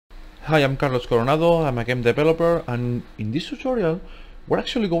Hi, I'm Carlos Coronado, I'm a game developer, and in this tutorial we're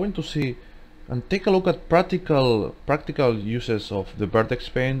actually going to see and take a look at practical uses of the Vertex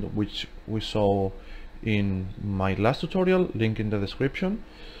Paint, which we saw in my last tutorial, link in the description.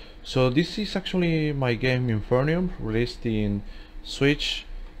 So this is actually my game Infernium, released in Switch,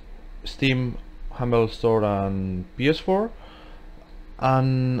 Steam, Humble Store and PS4.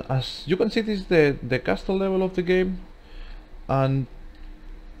 And as you can see, this is the castle level of the game. And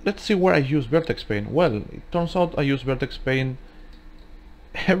let's see where I use Vertex Paint. Well, it turns out I use Vertex Paint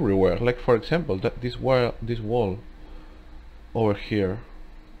everywhere. Like for example, this wall over here.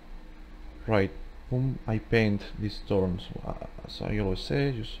 Right, boom, I paint these turns. As I always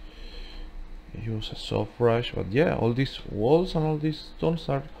say, use a soft brush. But yeah, all these walls and all these turns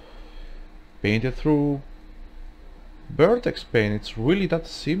are painted through Vertex Paint. It's really that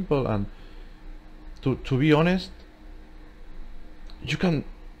simple, and to be honest, you can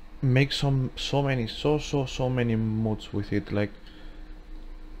make so many modes with it, like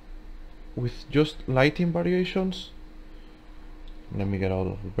with just lighting variations. Let me get out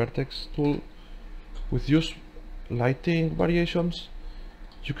of the vertex tool. With just lighting variations,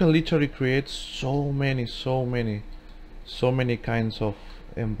 you can literally create so many kinds of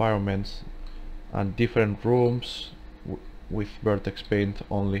environments and different rooms with Vertex Paint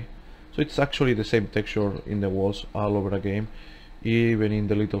only. So it's actually the same texture in the walls all over the game, even in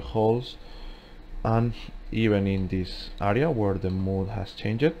the little holes, and even in this area where the mood has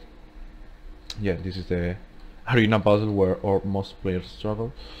changed. Yeah, this is the arena puzzle where most players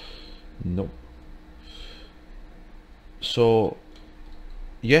struggle. No. So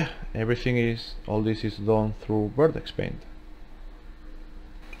yeah, all this is done through Vertex Paint.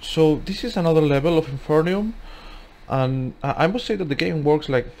 So this is another level of Infernium, and I must say that the game works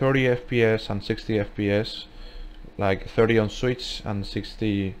like 30 FPS and 60 FPS, like 30 on Switch and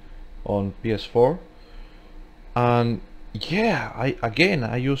 60 on PS4. And yeah,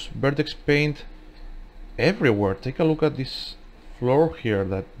 I use Vertex Paint everywhere. Take a look at this floor here,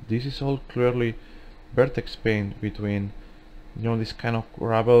 that this is all clearly Vertex Paint between, you know, this kind of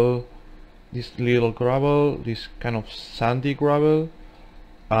gravel, this little gravel, this kind of sandy gravel,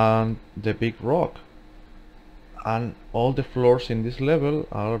 and the big rock. And all the floors in this level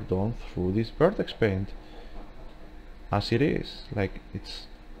are done through this Vertex Paint, as it is. Like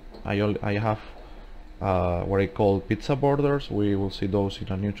I have what I call pizza borders. We will see those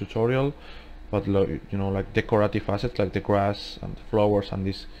in a new tutorial, but you know, like decorative assets like the grass and the flowers and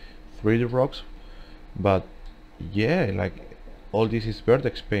these 3D rocks. But yeah, like all this is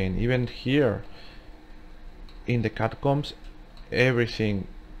Vertex Paint. Even here in the catacombs, everything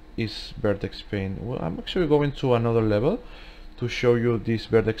is Vertex Paint. Well, I'm actually going to another level to show you this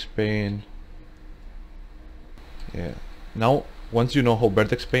Vertex Paint. Yeah. Now, once you know how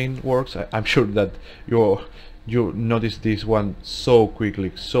Vertex Paint works, I'm sure that you notice this one so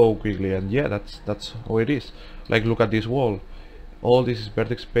quickly, and yeah, that's how it is. Like, look at this wall. All this is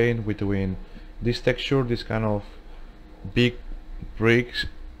Vertex Paint between this texture, this kind of big bricks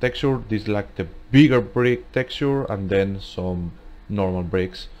texture, this like the bigger brick texture, and then some normal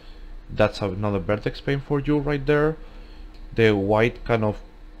bricks. That's another Vertex Paint for you right there. The white kind of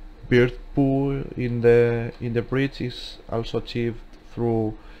bird pool in the bridge is also achieved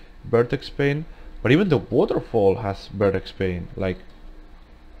through Vertex Paint. But even the waterfall has Vertex Paint, like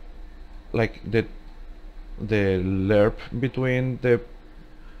the lerp between the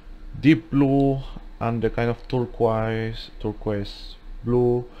deep blue and the kind of turquoise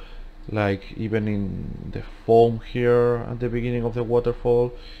blue, like even in the foam here at the beginning of the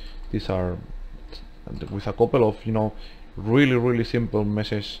waterfall. These are with a couple of, you know, really simple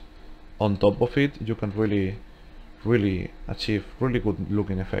meshes on top of it. You can really achieve really good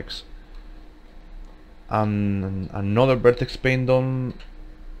looking effects. And another Vertex Paint done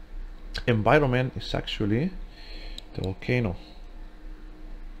environment is actually the volcano.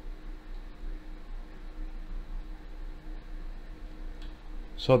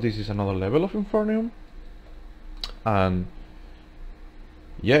 So this is another level of Infernium, and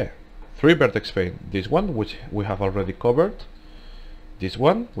yeah, 3 Vertex Paint. This one, which we have already covered. This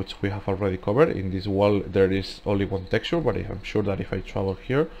one, which we have already covered. In this wall there is only one texture, but I'm sure that if I travel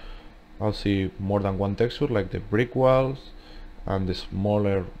here, I'll see more than one texture, like the brick walls and the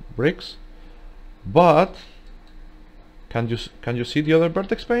smaller bricks. But can you see the other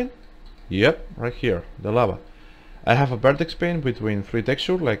Vertex Paint? Yep, right here, the lava. I have a Vertex Paint between 3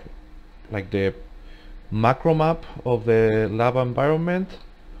 textures, like the macro map of the lava environment.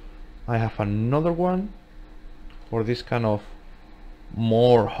 I have another one for this kind of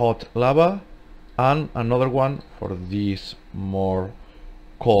more hot lava, and another one for this more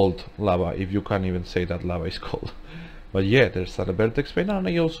cold lava, if you can even say that lava is cold. But yeah, there's a Vertex Paint, and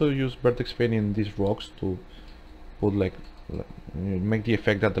I also use Vertex Paint in these rocks to put like make the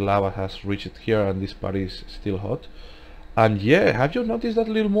effect that the lava has reached here and this part is still hot. And yeah, have you noticed that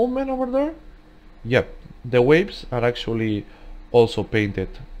little movement over there? Yep, the waves are actually also painted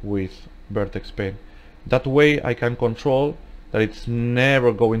with Vertex Paint. That way I can control that it's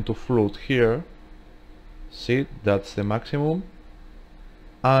never going to float here. See, that's the maximum.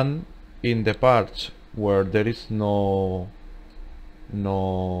 And in the parts where there is no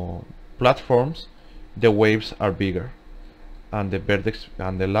platforms, the waves are bigger. And the vertex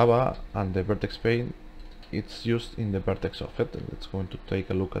and the lava and the Vertex Paint, it's used in the vertex of it. Let's going to take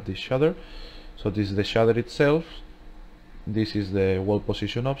a look at this shader. So this is the shader itself, this is the wall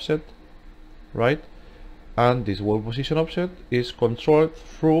position offset, right? And this wall position offset is controlled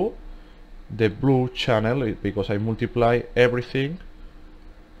through the blue channel, because I multiply everything.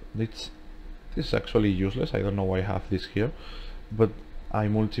 This is actually useless, I don't know why I have this here, but I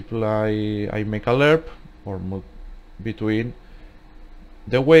multiply, I make a lerp or between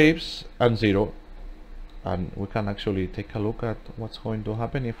the waves and 0, and we can actually take a look at what's going to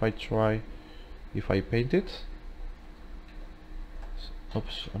happen if I paint it.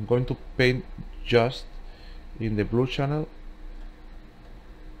 Oops, I'm going to paint just in the blue channel.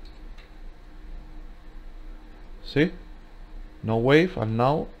 See, no wave, and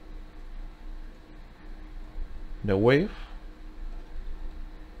now the wave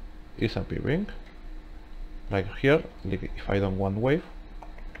is appearing like here. Like if I don't want wave,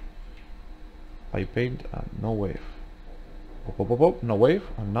 I paint and no wave, no wave,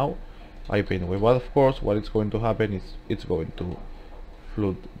 and now I paint wave. But of course what is going to happen is it's going to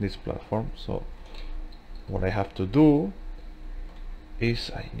flood this platform. So what I have to do is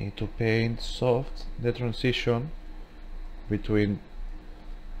I need to paint soft the transition between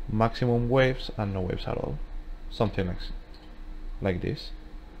maximum waves and no waves at all, something like this,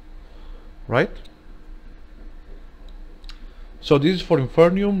 right? So this is for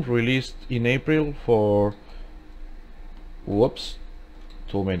Infernium, released in April for, whoops,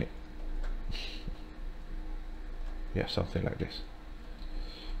 too many. Yeah, something like this.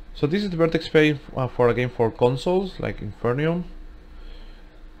 So this is the Vertex Paint for a game for consoles like Infernium,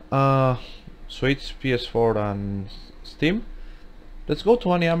 Switch, PS4 and Steam. Let's go to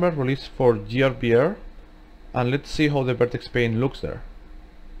Anyamber, released for GRBR, and let's see how the Vertex Paint looks there.